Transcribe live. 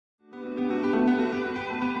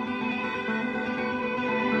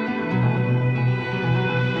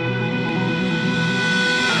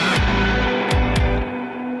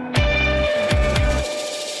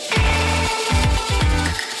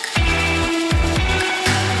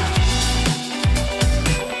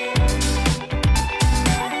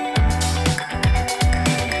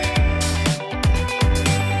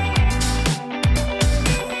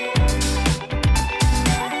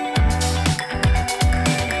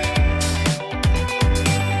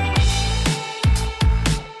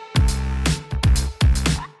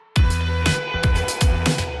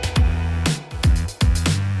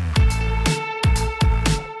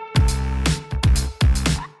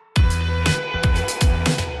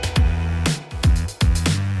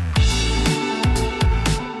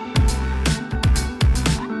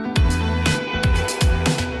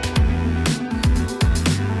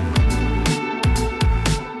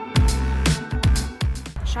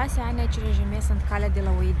6 ani ai CRJM sunt calea de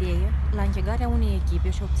la o idee, la închegarea unei echipe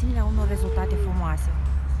și obținerea unor rezultate frumoase.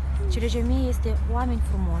 CRJM este oameni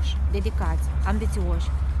frumoși, dedicați, ambițioși,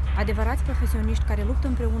 adevărați profesioniști care luptă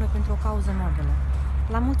împreună pentru o cauză nobilă.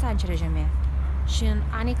 La mulți ani CRJM și în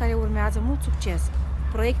anii care urmează mult succes,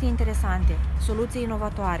 proiecte interesante, soluții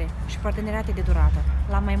inovatoare și parteneriate de durată,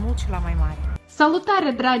 la mai mult și la mai mare.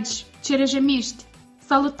 Salutare, dragi CRJMiști!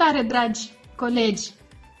 Salutare, dragi colegi!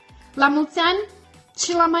 La mulți ani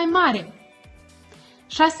și la mai mare!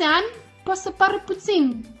 6 ani poate să pară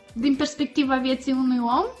puțin din perspectiva vieții unui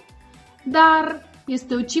om, dar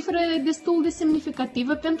este o cifră destul de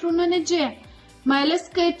semnificativă pentru un ONG, mai ales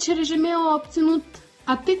că CRJM a obținut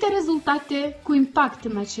atâtea rezultate cu impact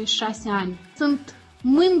în acești 6 ani. Sunt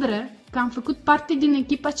mândră că am făcut parte din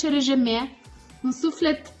echipa CRJM, în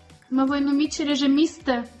suflet mă voi numi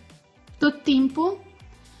CRJMistă tot timpul.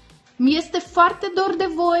 Mi este foarte dor de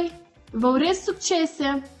voi, vă urez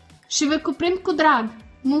succese și vă cuprind cu drag.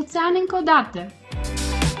 Mulți ani încă o dată!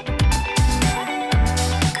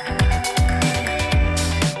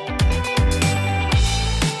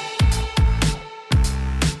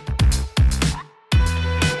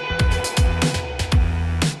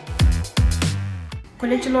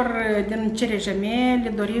 Colegilor din CRJM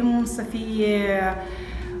le dorim să fie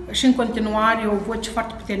și în continuare o voce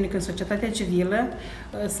foarte puternică în societatea civilă,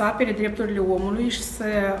 să apere drepturile omului și să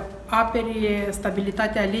apere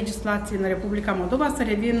stabilitatea legislației în Republica Moldova, să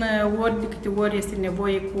revină ori de câte ori este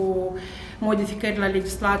nevoie cu modificări la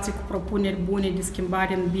legislație, cu propuneri bune de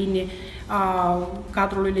schimbare în bine a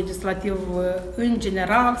cadrului legislativ în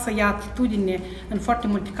general, să ia atitudine în foarte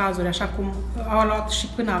multe cazuri, așa cum au luat și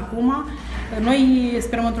până acum. Noi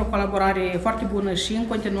sperăm într-o colaborare foarte bună și în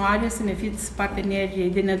continuare să ne fiți parteneri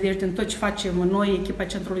de nădejde în tot ce facem noi, echipa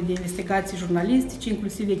Centrului de Investigații Jurnalistice,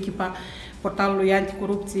 inclusiv echipa portalului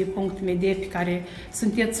anticorupție.md, pe care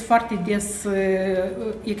sunteți foarte des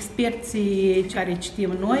experții care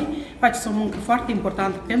citim noi. Faceți o muncă foarte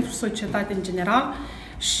importantă pentru societate în general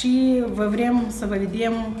și vă vrem să vă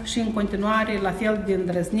vedem și în continuare la fel de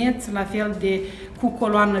îndrăzneți, la fel de cu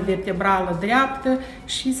coloană vertebrală dreaptă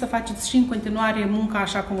și să faceți și în continuare munca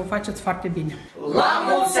așa cum o faceți foarte bine. La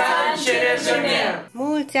mulți ani CRJM!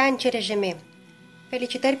 Mulți ani CRJM!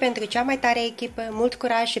 Felicitări pentru cea mai tare echipă, mult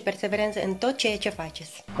curaj și perseverență în tot ceea ce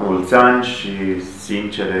faceți. Mulți ani și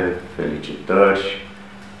sincere felicitări,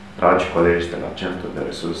 dragi colegi de la Centrul de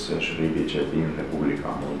Resurse Juridice din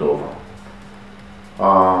Republica Moldova.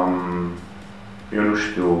 Eu nu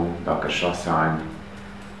știu dacă 6 ani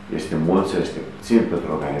este mult sau este puțin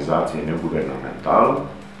pentru o organizație neguvernamentală,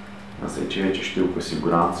 însă ceea ce știu cu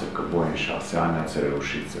siguranță că voi în 6 ani ați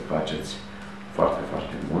reușit să faceți foarte,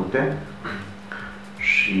 foarte multe.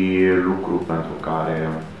 Și lucru pentru care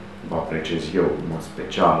vă apreciez eu în mod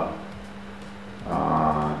special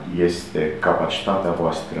este capacitatea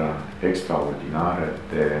voastră extraordinară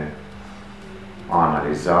de a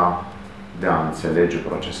analiza, de a înțelege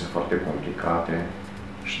procese foarte complicate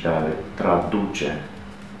și de a le traduce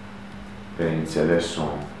pe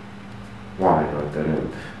înțelesul oamenilor de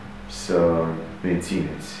rând, să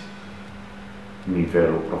mențineți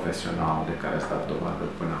nivelul profesional de care ați dat dovadă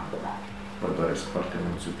până acum. Vă doresc foarte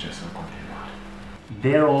mult succes în continuare.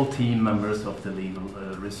 Dear all team members of the Legal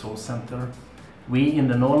Resource Center, we in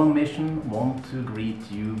the Northern Mission want to greet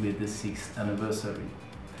you with the 6th anniversary.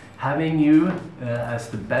 Having you as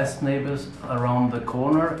the best neighbors around the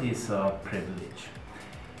corner is a privilege.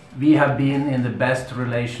 We have been in the best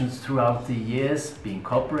relations throughout the years, been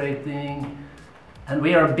cooperating, and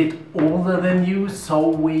we are a bit older than you, so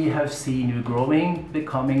we have seen you growing,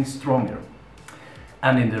 becoming stronger.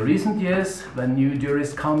 And in the recent years, when new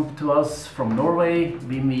jurists come to us from Norway,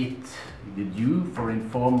 we meet with you for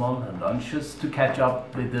informal lunches to catch up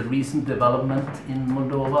with the recent development in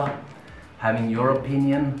Moldova, having your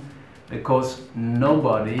opinion, because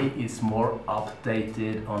nobody is more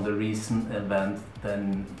updated on the recent event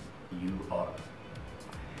than you are.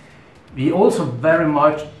 We also very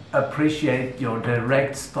much appreciate your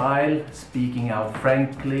direct style, speaking out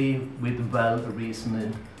frankly with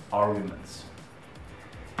well-reasoned arguments.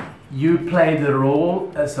 You play the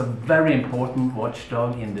role as a very important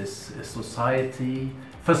watchdog in this society.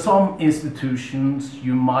 For some institutions,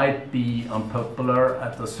 you might be unpopular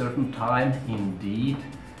at a certain time, indeed,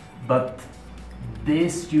 but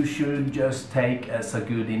this you should just take as a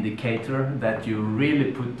good indicator that you really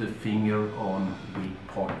put the finger on weak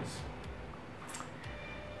points.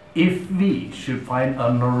 If we should find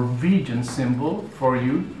a Norwegian symbol for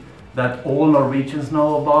you that all Norwegians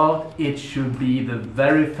know about, it should be the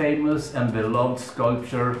very famous and beloved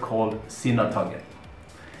sculpture called Sinnatagget.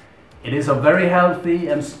 It is a very healthy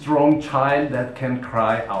and strong child that can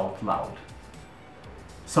cry out loud.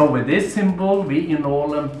 So with this symbol, we in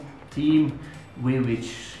Ålem team, we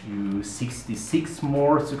wish you 66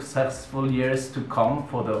 more successful years to come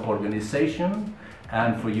for the organization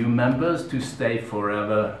and for you members to stay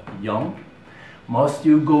forever young. Must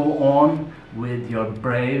you go on with your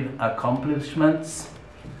brave accomplishments.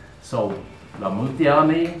 So, la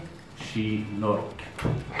multiani, și noroc.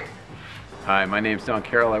 Hi, my name is Don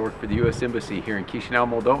Carroll. I work for the U.S. Embassy here in Chisinau,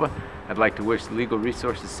 Moldova. I'd like to wish the Legal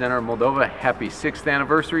Resources Center of Moldova happy 6th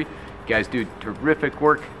anniversary. You guys do terrific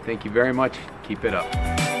work. Thank you very much. Keep it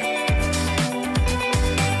up.